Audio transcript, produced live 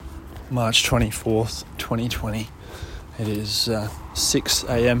March 24th, 2020. It is 6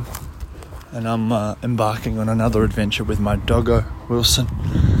 a.m. and I'm embarking on another adventure with my doggo, Wilson.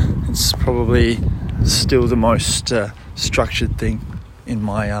 It's probably still the most structured thing in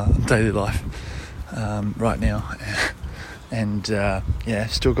my daily life right now. And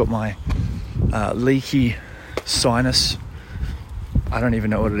still got my leaky sinus. I don't even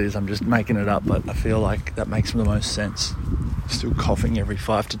know what it is, I'm just making it up, but I feel like that makes the most sense. Still coughing every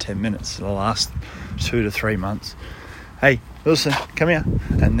 5 to 10 minutes for the last 2 to 3 months. Hey, Wilson, come here.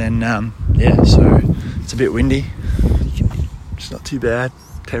 And then, so it's a bit windy. It's not too bad.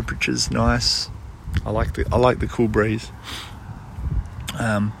 Temperature's nice. I like the cool breeze.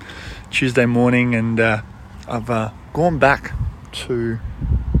 Tuesday morning, and I've gone back to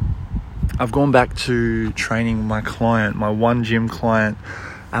training my client, my one gym client,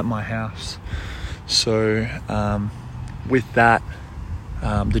 at my house. So with that,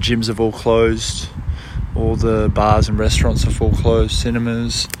 the gyms have all closed. All the bars and restaurants have all closed.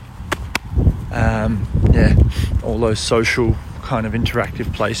 Cinemas, all those social kind of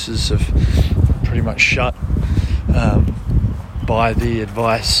interactive places have pretty much shut by the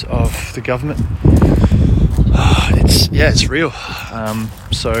advice of the government. It's real.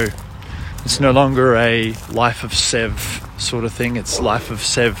 So it's no longer a life of Sev sort of thing. It's life of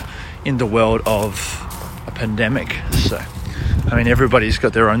Sev in the world of a pandemic. So, I mean, everybody's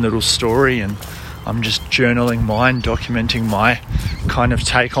got their own little story, and I'm just journaling mine, documenting my kind of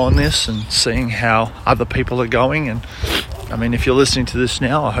take on this and seeing how other people are going. And I mean, if you're listening to this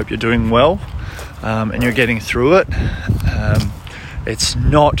now, I hope you're doing well and you're getting through it. It's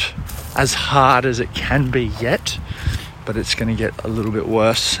not as hard as it can be yet, but it's going to get a little bit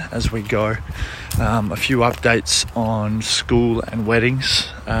worse as we go. A few updates on school and weddings.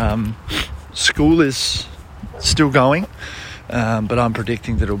 School is still going, but I'm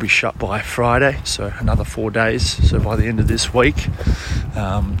predicting that it'll be shut by Friday, so another 4 days. So by the end of this week,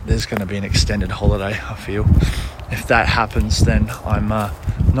 there's going to be an extended holiday, I feel. If that happens, then I'm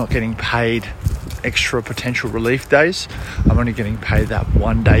not getting paid extra potential relief days. I'm only getting paid that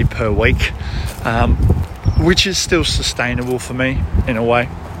 1 day per week, which is still sustainable for me in a way.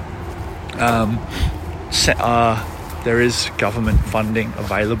 There is government funding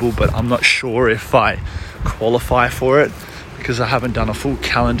available, but I'm not sure if I qualify for it because I haven't done a full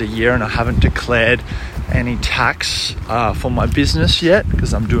calendar year and I haven't declared any tax for my business yet,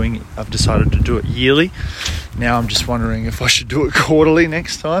 because I've decided to do it yearly. Now I'm just wondering if I should do it quarterly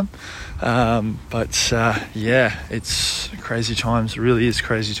next time. It's crazy times. It really is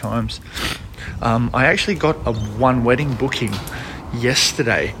crazy times. I actually got one wedding booking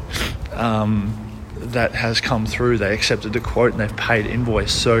yesterday that has come through. They accepted the quote and they've paid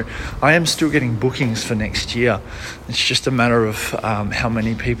invoice. So I am still getting bookings for next year. It's just a matter of how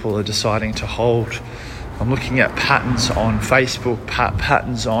many people are deciding to hold. I'm looking at patterns on Facebook,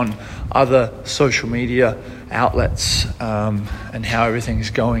 patterns on other social media outlets, and how everything's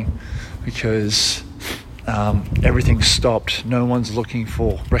going, because everything's stopped. No one's looking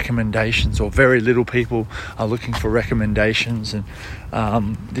for recommendations, or very little people are looking for recommendations. And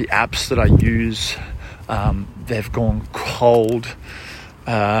the apps that I use, they've gone cold.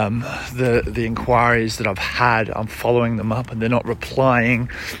 The inquiries that I've had, I'm following them up and they're not replying.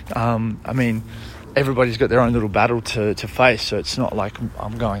 Everybody's got their own little battle to face, so it's not like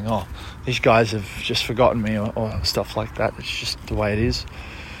I'm going, oh, these guys have just forgotten me or stuff like that. It's just the way it is.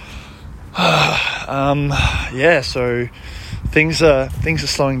 So things are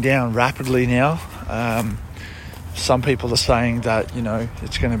slowing down rapidly now. Some people are saying that,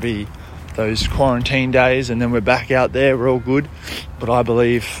 it's going to be those quarantine days and then we're back out there, we're all good. But I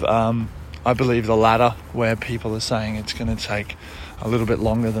believe the latter, where people are saying it's going to take a little bit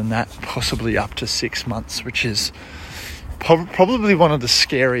longer than that, possibly up to 6 months, which is probably one of the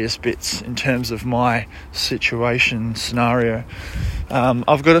scariest bits in terms of my scenario.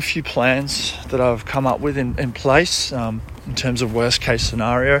 I've got a few plans that I've come up with in place in terms of worst case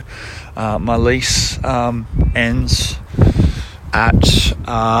scenario. My lease ends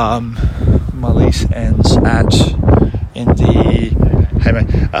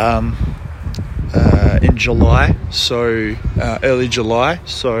in July, so early July.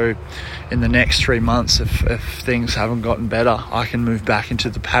 So in the next 3 months, if things haven't gotten better, I can move back into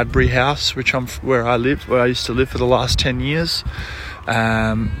the Padbury house, where I used to live for the last 10 years.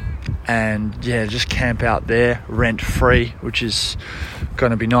 Just camp out there rent free, which is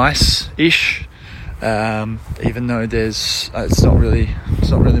going to be nice-ish. Even though it's not really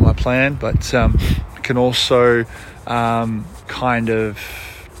my plan, but can also kind of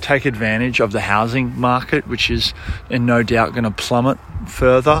take advantage of the housing market, which is no doubt going to plummet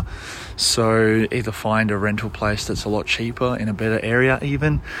further. So either find a rental place that's a lot cheaper in a better area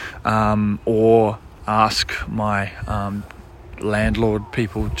even, or ask my landlord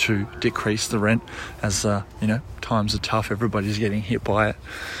people to decrease the rent as times are tough. Everybody's getting hit by it.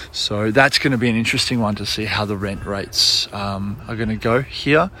 So that's going to be an interesting one to see how the rent rates are going to go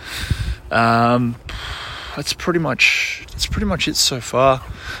here. That's pretty much it so far.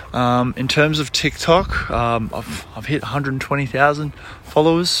 In terms of TikTok, I've hit 120,000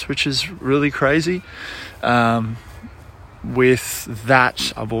 followers, which is really crazy. With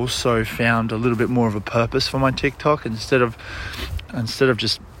that, I've also found a little bit more of a purpose for my TikTok. Instead of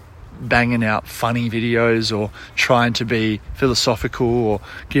just banging out funny videos or trying to be philosophical or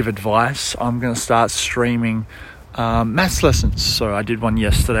give advice, I'm going to start streaming maths lessons. So I did one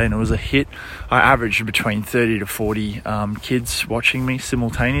yesterday and it was a hit. I averaged between 30 to 40 kids watching me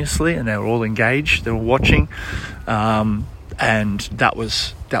simultaneously, and they were all engaged, they were watching, and that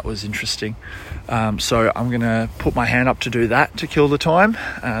was interesting. So I'm going to put my hand up to do that to kill the time,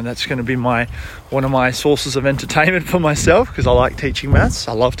 and that's going to be one of my sources of entertainment for myself, because I like teaching maths.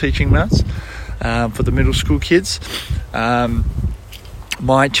 I love teaching maths for the middle school kids.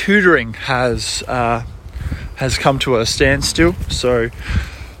 My tutoring has come to a standstill, so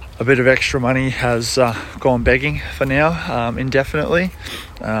a bit of extra money has gone begging for now, indefinitely.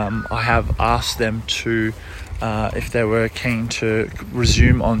 I have asked them to, if they were keen to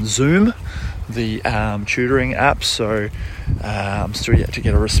resume on Zoom, the tutoring app, so I'm still yet to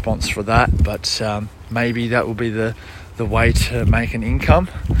get a response for that, but maybe that will be the way to make an income.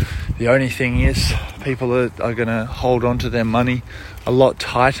 The only thing is, people are going to hold on to their money a lot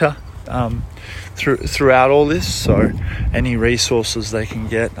tighter throughout all this, so any resources they can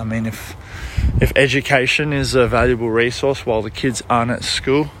get. I mean, if education is a valuable resource while the kids aren't at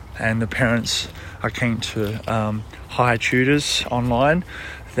school and the parents are keen to hire tutors online,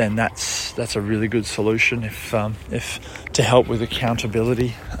 then that's a really good solution if to help with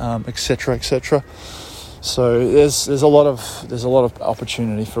accountability, etc. So there's a lot of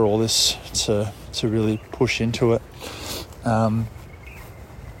opportunity for all this to really push into it.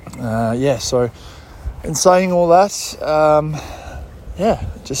 So in saying all that, I'm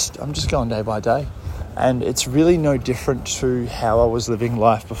just going day by day, and it's really no different to how I was living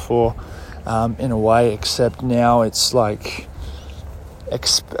life before, in a way, except now it's like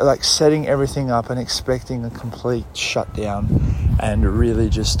setting everything up and expecting a complete shutdown and really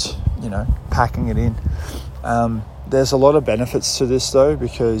just, packing it in. There's a lot of benefits to this though,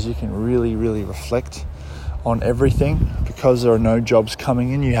 because you can really, really reflect on everything. Because there are no jobs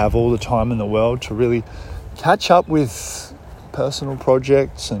coming in, you have all the time in the world to really catch up with personal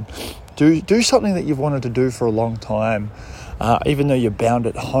projects and do something that you've wanted to do for a long time. Even though you're bound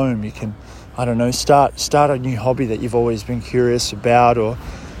at home, you can, start a new hobby that you've always been curious about, or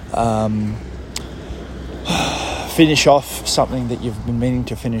finish off something that you've been meaning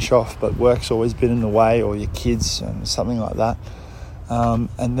to finish off, but work's always been in the way, or your kids and something like that.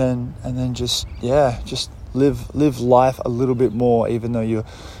 And then just live life a little bit more, even though you're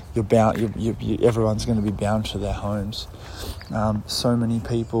bound. Everyone's going to be bound to their homes. So many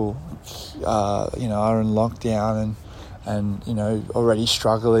people, are in lockdown and already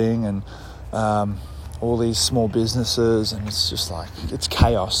struggling, and all these small businesses, and it's just like, it's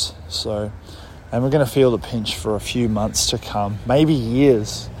chaos. So, and we're going to feel the pinch for a few months to come, maybe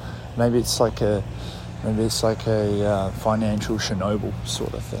years. Maybe it's like a financial Chernobyl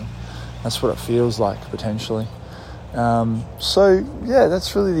sort of thing. That's what it feels like, potentially. That's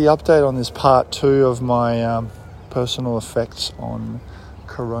really the update on this part 2 of my personal effects on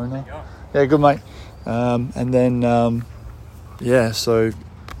Corona. Yeah, good, mate. So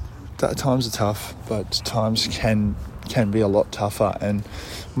times are tough, but times can be a lot tougher. And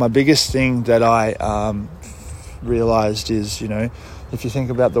my biggest thing that I realised is, if you think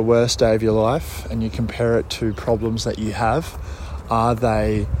about the worst day of your life and you compare it to problems that you have, are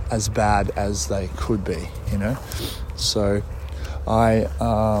they as bad as they could be, So I've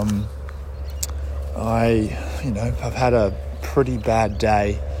had a pretty bad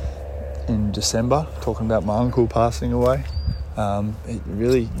day in December, talking about my uncle passing away.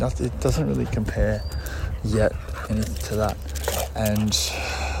 It doesn't really compare yet anything to that.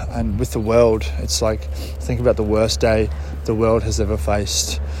 And with the world, it's like, think about the worst day the world has ever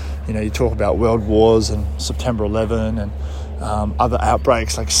faced. You talk about world wars and September 11 and other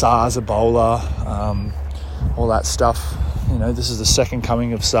outbreaks like SARS, Ebola, all that stuff. This is the second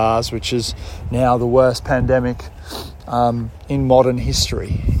coming of SARS, which is now the worst pandemic in modern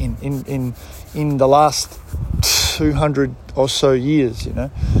history. In the last 200 or so years, you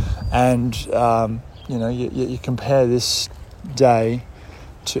know. And, you know, you compare this day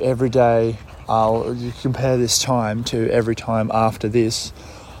to every day, you compare this time to every time after this,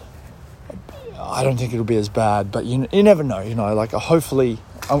 I don't think it'll be as bad, but you never know, you know, like hopefully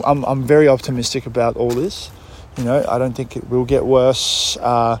I'm very optimistic about all this, you know. I don't think it will get worse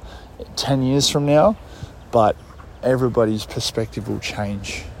 10 years from now, but everybody's perspective will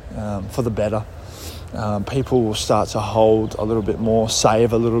change for the better. People will start to hold a little bit more,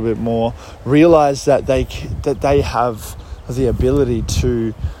 save a little bit more, realize that they have the ability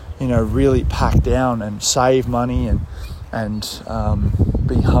to, you know, really pack down and save money and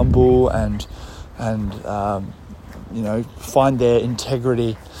be humble and you know, find their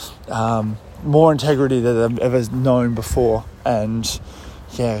integrity, more integrity than they've ever known before. And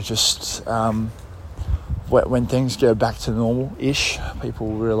yeah, just when things go back to normal-ish, people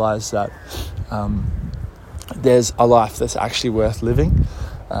will realize that there's a life that's actually worth living.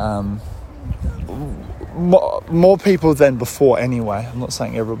 More people than before anyway. I'm not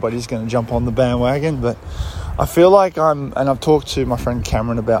saying everybody's going to jump on the bandwagon, but I feel like and I've talked to my friend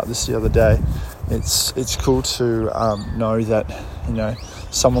Cameron about this the other day. It's cool to know that, you know,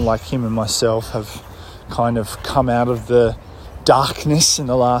 someone like him and myself have kind of come out of the darkness in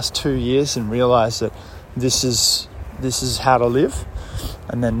the last 2 years and realized that this is how to live.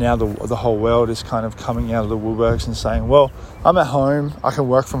 And then now the whole world is kind of coming out of the woodworks and saying, well, I'm at home, I can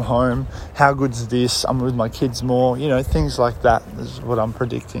work from home, how good's this, I'm with my kids more, you know, things like that is what I'm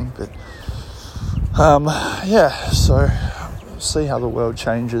predicting. But yeah, so see how the world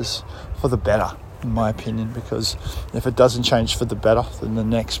changes for the better, in my opinion, because if it doesn't change for the better, then the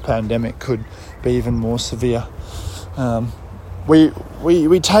next pandemic could be even more severe.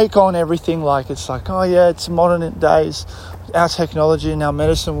 We take on everything like it's like, oh yeah, it's modern days, our technology and our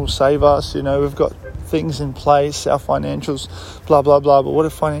medicine will save us, you know, we've got things in place, our financials, blah blah blah. But what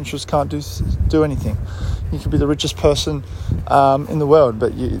if financials can't do anything? You could be the richest person in the world,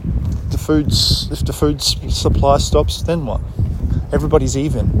 but if the food supply stops, then what? Everybody's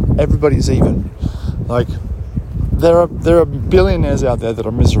even. Like there are billionaires out there that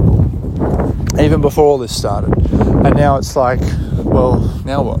are miserable, even before all this started. And now it's like, well,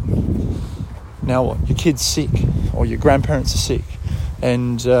 now what? Your kid's sick, or your grandparents are sick,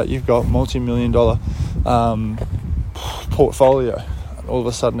 and you've got multi-million-dollar portfolio. All of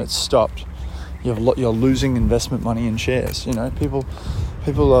a sudden, it's stopped. You're losing investment money in shares. You know, people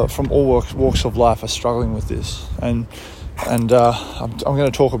are from all walks of life are struggling with this, and I'm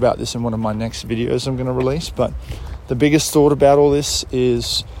going to talk about this in one of my next videos I'm going to release. But the biggest thought about all this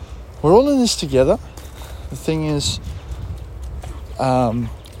is we're all in this together. The thing is,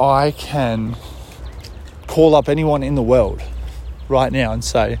 I can call up anyone in the world right now and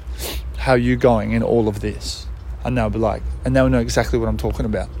say, how are you going in all of this? And they'll be like, and they'll know exactly what I'm talking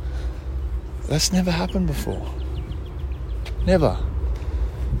about. That's never happened before. Never.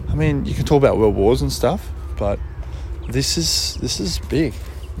 I mean, you can talk about world wars and stuff, but this is big.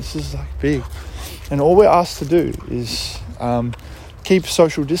 This is like big. And all we're asked to do is keep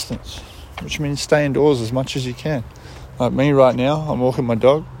social distance, which means stay indoors as much as you can. Like me right now, I'm walking my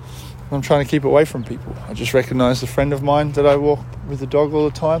dog. I'm trying to keep away from people. I just recognized a friend of mine that I walk with the dog all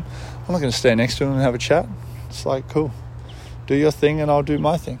the time. I'm not going to stand next to him and have a chat. It's like, cool. Do your thing and I'll do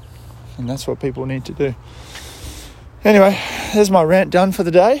my thing. And that's what people need to do. Anyway, there's my rant done for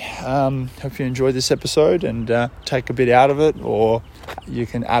the day. Hope you enjoyed this episode and take a bit out of it, or you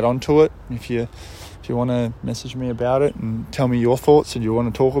can add on to it if you want to message me about it and tell me your thoughts and you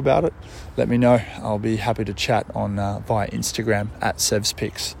want to talk about it. Let me know. I'll be happy to chat on via Instagram at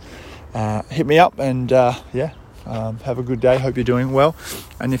SevsPics. Hit me up and have a good day. Hope you're doing well.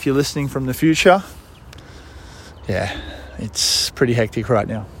 And if you're listening from the future, yeah, it's pretty hectic right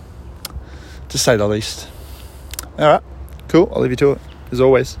now, to say the least. All right, cool. I'll leave you to it. As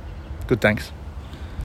always, good thanks.